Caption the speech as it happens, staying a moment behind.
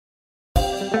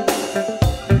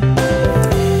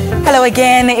Hello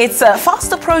again. It's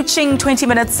fast approaching 20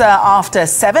 minutes after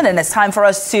 7, and it's time for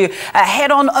us to head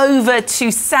on over to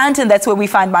Sandton. That's where we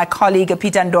find my colleague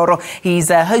Peter Ndoro. He's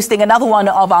hosting another one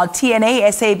of our TNA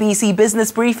SABC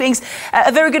business briefings.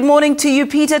 A very good morning to you,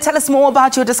 Peter. Tell us more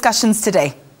about your discussions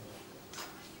today.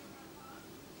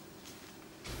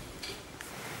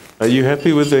 Are you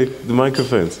happy with the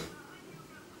microphones?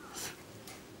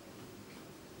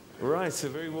 Right, so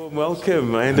very warm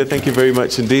welcome, and thank you very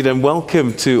much indeed, and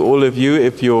welcome to all of you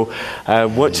if you're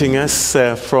watching us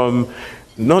from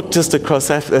not just across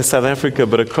South Africa,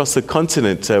 but across the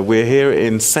continent. We're here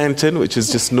in Sandton, which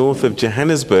is just north of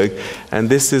Johannesburg, and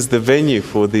this is the venue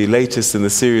for the latest in the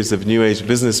series of New Age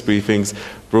business briefings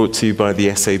brought to you by the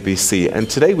SABC. And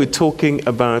today we're talking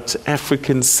about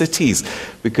African cities,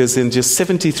 because in just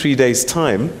 73 days'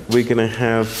 time, we're going to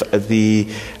have the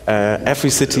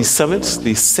AfriCity Summit,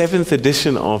 the 7th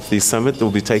edition of the summit that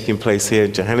will be taking place here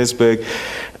in Johannesburg.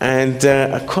 And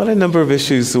quite a number of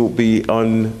issues will be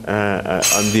on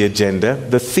the agenda.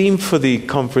 The theme for the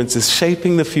conference is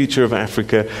Shaping the Future of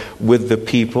Africa with the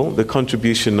People, the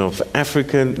contribution of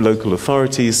African local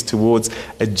authorities towards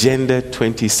Agenda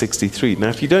 2063. Now,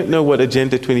 if you don't know what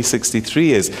Agenda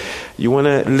 2063 is, you want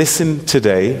to listen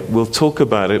today. We'll talk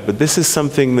about it, but this is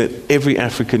something that every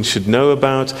African should know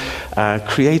about,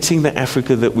 creating the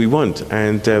Africa that we want,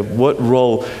 and what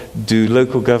role do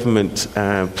local government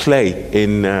play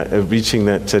in reaching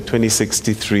that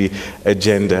 2063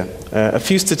 agenda. A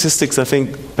few statistics, I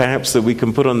think, perhaps that we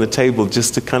can put on the table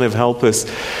just to kind of help us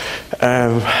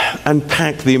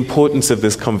unpack the importance of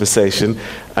this conversation.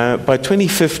 By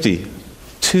 2050,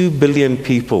 2 billion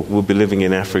people will be living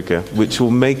in Africa, which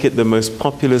will make it the most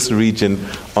populous region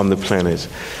on the planet.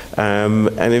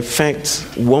 And in fact,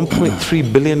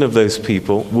 1.3 billion of those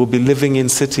people will be living in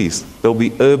cities. They'll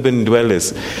be urban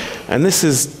dwellers. And this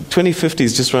is, 2050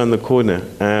 is just around the corner.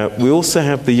 We also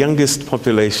have the youngest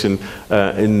population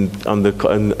in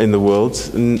the world.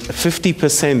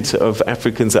 50% of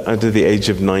Africans are under the age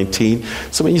of 19.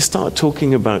 So when you start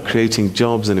talking about creating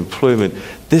jobs and employment,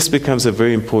 this becomes a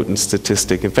very important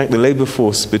statistic. In fact, the labor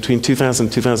force between 2000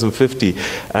 and 2050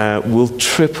 will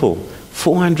triple.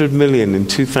 400 million in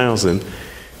 2000.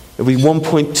 There'll be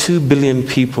 1.2 billion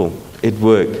people at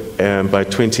work by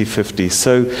 2050.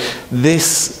 So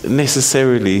this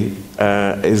necessarily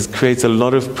creates a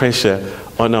lot of pressure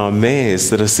on our mayors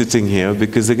that are sitting here,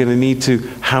 because they're going to need to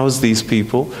house these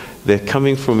people. They're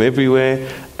coming from everywhere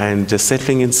and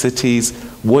settling in cities.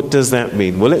 What does that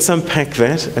mean? Well, let's unpack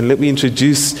that, and let me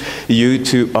introduce you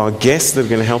to our guests that are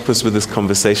going to help us with this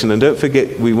conversation. And don't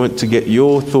forget, we want to get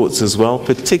your thoughts as well,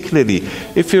 particularly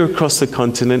if you're across the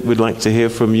continent. We'd like to hear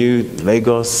from you,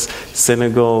 Lagos,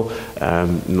 Senegal,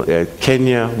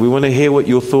 Kenya. We want to hear what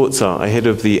your thoughts are ahead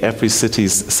of the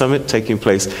AfriCities Summit taking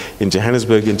place in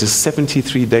Johannesburg in just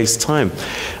 73 days' time.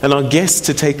 And our guests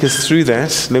to take us through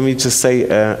that, let me just say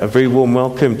a very warm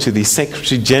welcome to the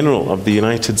Secretary General of the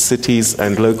United Cities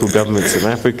and Local Governments of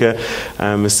Africa,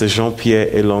 Mr.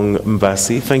 Jean-Pierre-Elong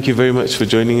Mbassi. Thank you very much for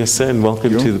joining us, sir, and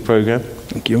welcome to the program.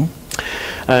 Thank you.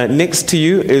 Next to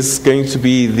you is going to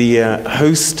be the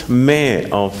host mayor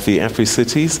of the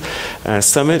AfriCities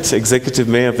Summit, Executive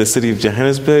Mayor of the City of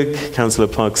Johannesburg, Councillor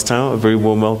Parks Tau. A very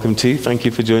warm welcome to you. Thank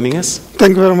you for joining us.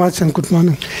 Thank you very much, and good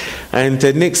morning. And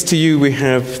next to you we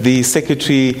have the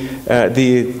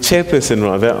the Chairperson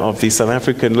rather, of the South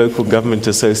African Local Government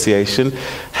Association,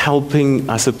 helping,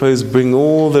 I suppose, bring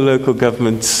all the local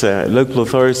governments, local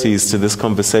authorities to this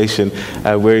conversation,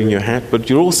 wearing your hat. But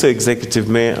you're also Executive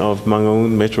Mayor of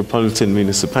Manyoni Metropolitan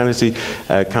Municipality,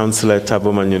 Councillor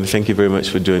Thabo Manyoni. Thank you very much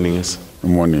for joining us.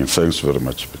 Good morning. Thanks very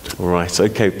much, Peter. Right.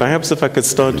 Okay. Perhaps if I could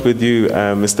start with you,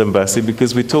 Mr. Mbassi,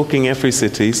 because we're talking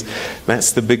AfriCities.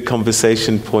 That's the big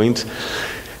conversation point.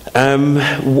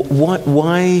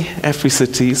 Why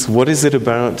AfriCities? What is it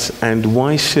about? And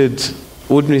why should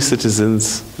ordinary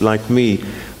citizens like me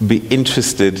be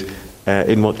interested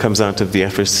in what comes out of the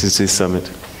AfriCities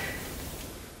Summit?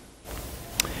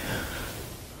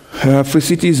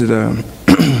 AfriCities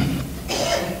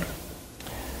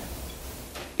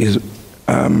is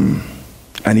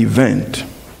an event,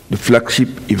 the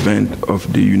flagship event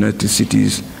of the United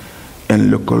Cities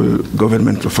and Local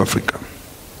Government of Africa.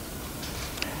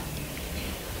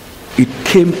 It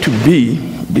came to be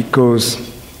because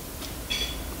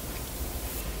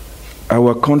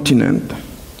our continent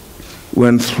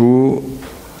went through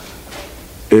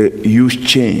a huge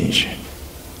change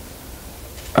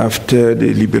after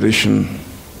the liberation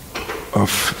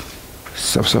of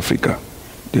South Africa,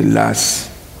 the last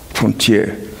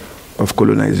frontier of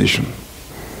colonization.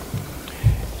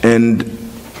 And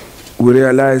we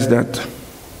realized that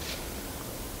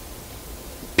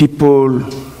people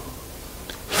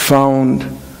found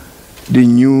the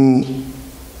new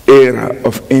era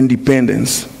of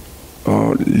independence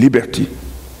or liberty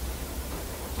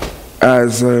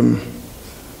as a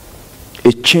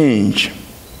change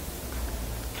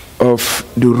of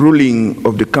the ruling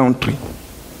of the country,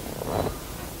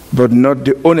 but not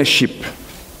the ownership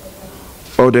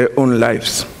of their own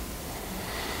lives.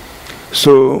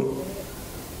 So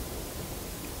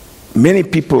many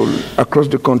people across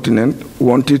the continent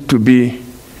wanted to be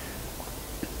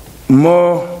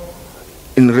more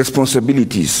in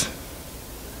responsibilities,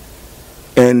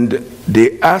 and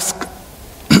they asked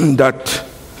that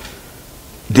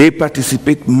they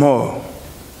participate more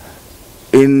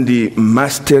in the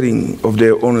mastering of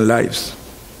their own lives.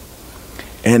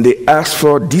 And they asked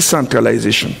for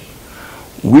decentralization,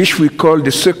 which we call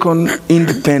the second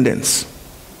independence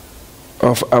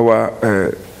of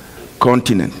our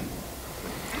continent.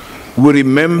 We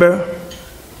remember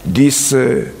these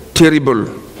terrible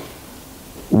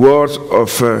words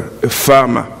of a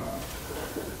farmer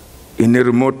in a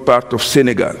remote part of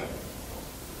Senegal.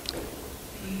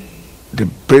 The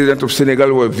president of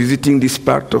Senegal was visiting this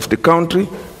part of the country,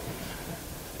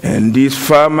 and this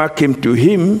farmer came to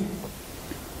him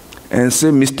and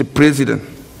said, "Mr. President,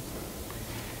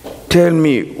 tell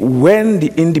me when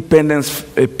the independence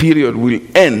period will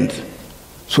end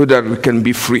so that we can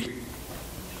be free."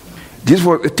 This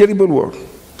was a terrible word.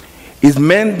 It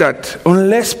meant that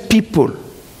unless people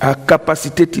are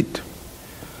capacitated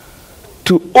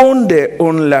to own their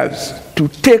own lives, to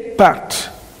take part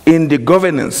in the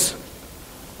governance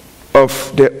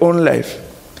of their own life,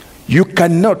 you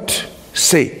cannot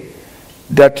say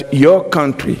that your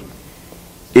country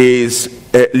is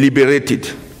liberated.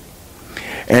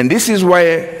 And this is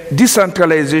why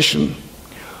decentralization,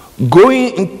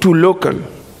 going into local,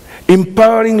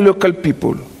 empowering local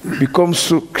people, becomes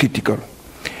so critical.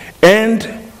 And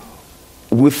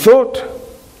we thought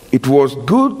it was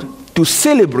good to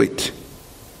celebrate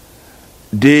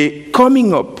the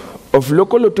coming up of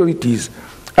local authorities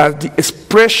as the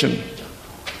expression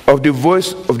of the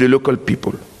voice of the local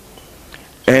people.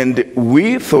 And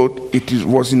we thought it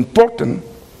was important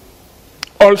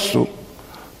also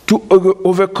to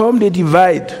overcome the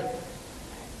divide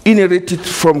inherited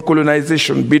from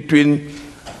colonization between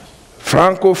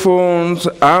Francophones,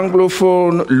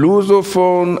 Anglophones,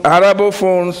 Lusophones,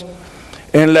 Arabophones,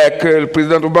 and like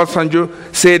President Obasanjo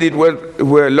said,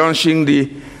 we're launching the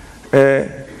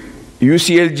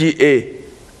UCLGA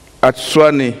at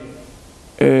Swane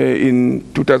in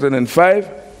 2005.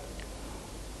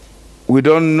 We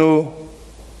don't know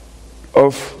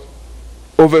of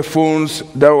other phones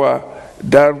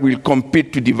that will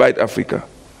compete to divide Africa.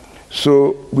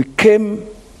 So we came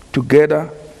together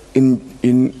in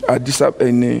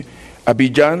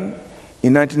Abidjan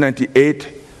in 1998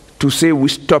 to say we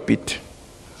stop it.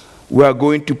 We are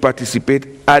going to participate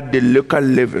at the local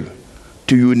level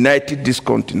to unite this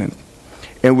continent.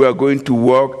 And we are going to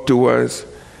work towards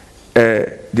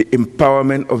the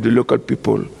empowerment of the local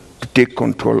people to take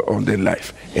control of their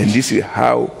life. And this is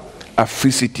how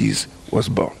Africities was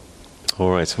born.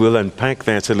 All right, we'll unpack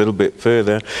that a little bit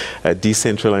further,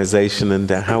 decentralization and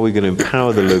how we're going to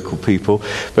empower the local people.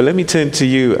 But let me turn to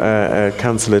you,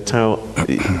 Councillor Thabo.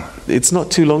 It's not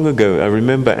too long ago, I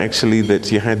remember actually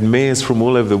that you had mayors from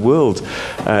all over the world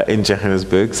in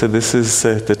Johannesburg. So this is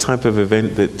the type of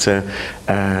event that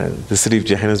the city of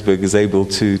Johannesburg is able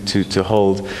to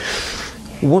hold.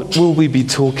 What will we be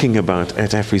talking about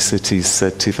at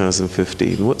AfriCities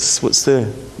 2015? What's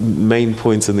the main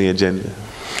points on the agenda?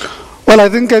 Well, I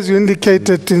think as you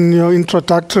indicated in your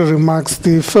introductory remarks,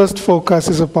 the first focus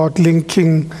is about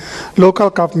linking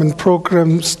local government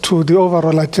programs to the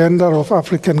overall agenda of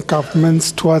African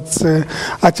governments towards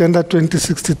Agenda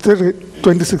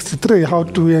 2063. How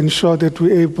do we ensure that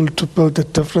we're able to build a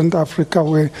different Africa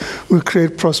where we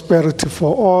create prosperity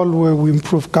for all, where we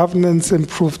improve governance,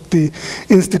 improve the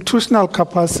institutional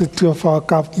capacity of our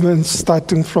governments,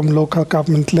 starting from local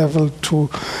government level to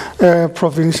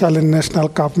provincial and national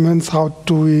governments? How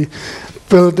do we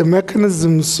build the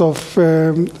mechanisms of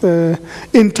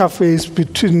interface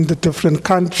between the different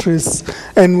countries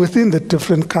and within the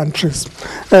different countries?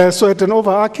 So at an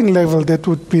overarching level, that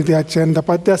would be the agenda,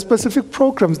 but there are specific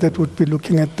programs that would be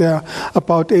looking at. There are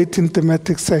about 18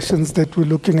 thematic sessions that we're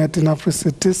looking at in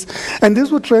AfriCities, and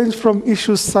these would range from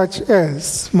issues such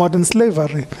as modern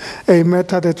slavery, a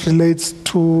matter that relates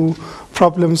to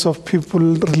problems of people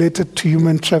related to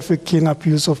human trafficking,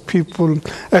 abuse of people,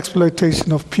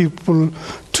 exploitation of people,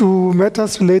 to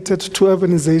matters related to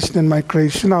urbanization and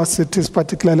migration. Our cities,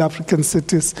 particularly African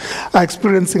cities, are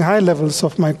experiencing high levels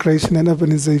of migration and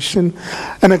urbanization.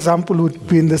 An example would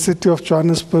be in the city of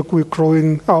Johannesburg,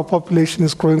 our population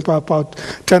is growing by about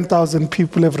 10,000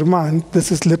 people every month.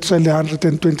 This is literally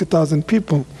 120,000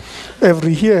 people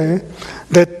every year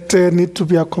that need to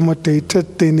be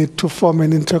accommodated. They need to form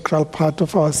an integral part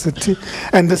of our city.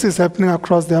 And this is happening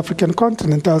across the African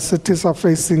continent. Our cities are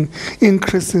facing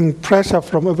increasing pressure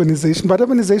from urbanization. But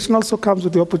urbanization also comes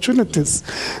with the opportunities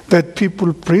that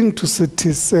people bring to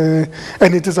cities.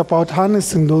 And it is about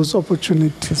harnessing those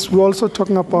opportunities. We're also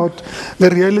talking about the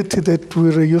reality that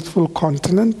we're a youthful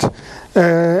continent.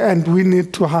 And we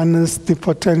need to harness the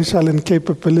potential and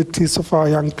capabilities of our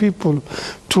young people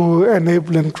to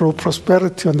enable and grow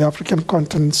prosperity on the African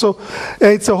continent. So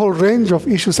it's a whole range of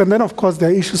issues. And then, of course, there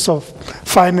are issues of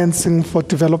financing for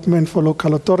development for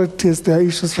local authorities. There are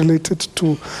issues related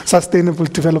to sustainable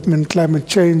development, climate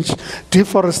change,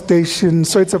 deforestation.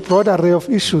 So it's a broad array of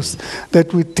issues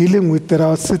that we're dealing with that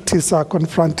our cities are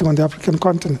confronting on the African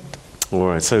continent. All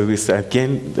right, so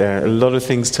again, a lot of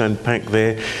things to unpack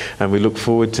there, and we look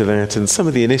forward to that and some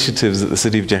of the initiatives that the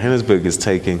city of Johannesburg is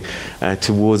taking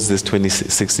towards this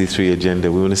 2063 agenda.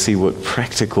 We want to see what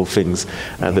practical things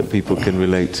that people can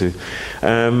relate to.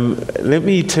 Let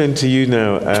me turn to you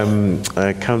now,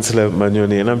 Councillor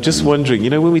Manyoni, and I'm just wondering,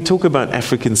 when we talk about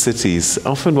African cities,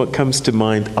 often what comes to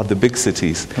mind are the big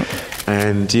cities.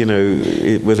 And,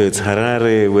 whether it's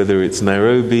Harare, whether it's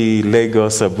Nairobi,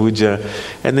 Lagos, Abuja,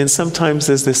 and then sometimes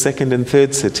there's the second and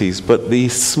third cities. But the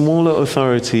smaller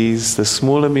authorities, the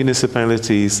smaller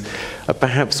municipalities, are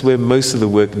perhaps where most of the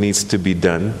work needs to be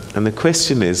done. And the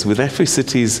question is, with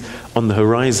Afri-cities on the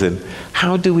horizon,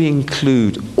 how do we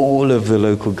include all of the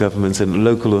local governments and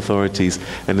local authorities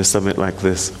in a summit like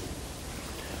this?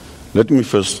 Let me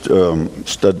first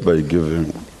start by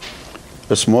giving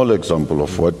a small example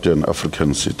of what an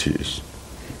African city is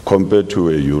compared to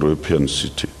a European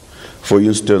city. For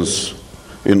instance,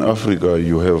 in Africa,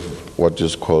 you have what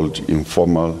is called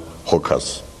informal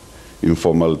hawkers,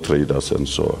 informal traders and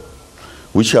so on,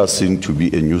 which are seen to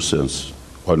be a nuisance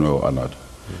one way or another.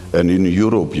 And in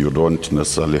Europe, you don't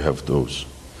necessarily have those.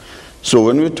 So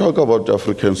when we talk about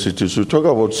African cities, we talk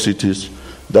about cities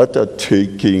that are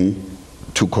taking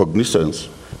to cognizance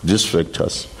these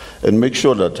factors and make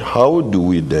sure that how do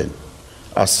we then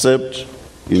accept,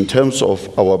 in terms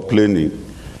of our planning,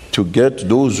 to get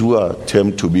those who are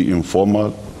termed to be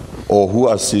informal or who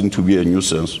are seen to be a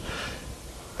nuisance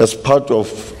as part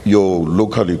of your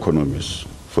local economies,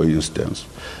 for instance.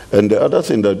 And the other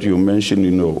thing that you mentioned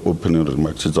in your opening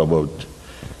remarks is about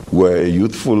we're a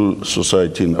youthful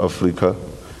society in Africa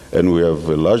and we have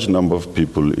a large number of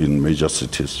people in major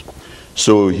cities.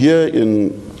 So here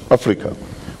in Africa,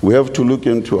 we have to look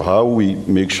into how we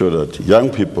make sure that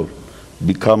young people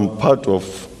become part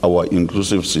of our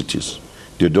inclusive cities.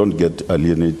 They don't get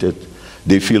alienated.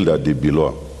 They feel that they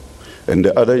belong. And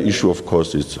the other issue, of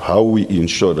course, is how we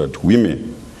ensure that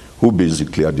women, who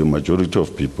basically are the majority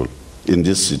of people in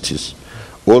these cities,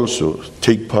 also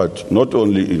take part not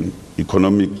only in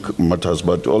economic matters,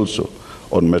 but also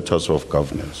on matters of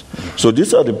governance. So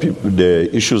these are the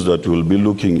issues that we'll be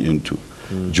looking into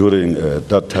during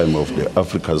that time of the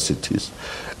African cities,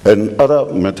 and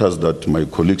other matters that my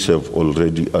colleagues have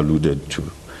already alluded to.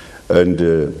 And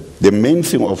the main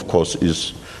thing, of course,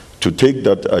 is to take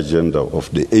that agenda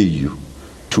of the AU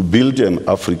to build an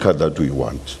Africa that we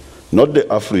want, not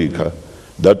the Africa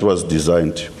that was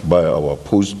designed by our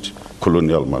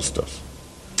post-colonial masters.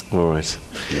 All right.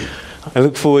 Yeah. I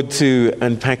look forward to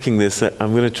unpacking this.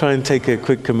 I'm going to try and take a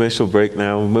quick commercial break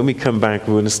now. And when we come back,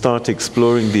 we're going to start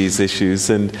exploring these issues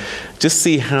and just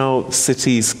see how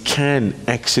cities can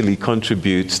actually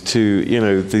contribute to,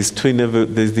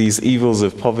 these evils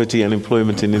of poverty,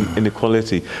 unemployment, and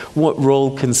inequality. What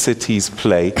role can cities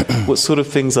play? What sort of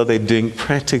things are they doing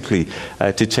practically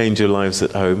to change your lives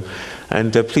at home?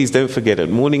 And please don't forget, at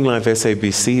Morning Live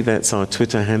SABC, that's our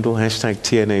Twitter handle,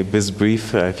 #TNA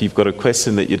BizBrief. If you've got a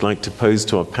question that you'd like to pose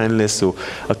to our panelists or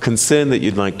a concern that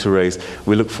you'd like to raise,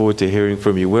 we look forward to hearing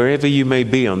from you, wherever you may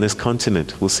be on this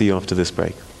continent. We'll see you after this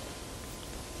break.